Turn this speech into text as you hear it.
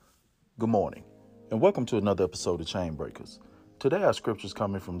Good morning, and welcome to another episode of Chain Breakers. Today our scripture is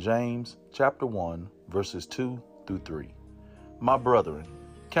coming from James chapter 1, verses 2 through 3. My brethren,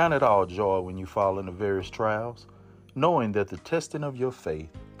 count it all joy when you fall into various trials, knowing that the testing of your faith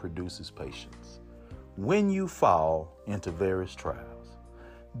produces patience. When you fall into various trials.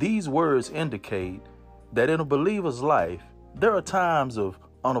 These words indicate that in a believer's life, there are times of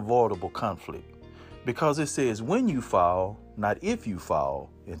unavoidable conflict, because it says when you fall, not if you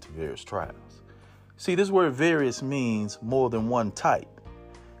fall into various trials. See, this word various means more than one type,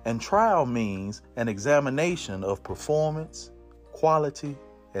 and trial means an examination of performance, quality,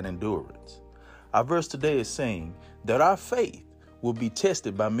 and endurance. Our verse today is saying that our faith will be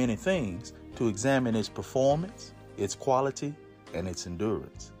tested by many things to examine its performance, its quality, and its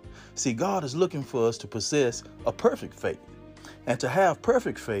endurance. See, God is looking for us to possess a perfect faith, and to have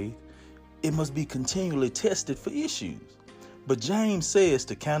perfect faith, it must be continually tested for issues. But James says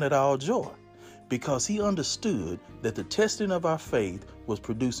to count it all joy, because he understood that the testing of our faith was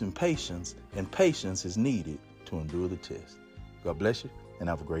producing patience, and patience is needed to endure the test. God bless you and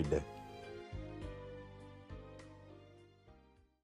have a great day.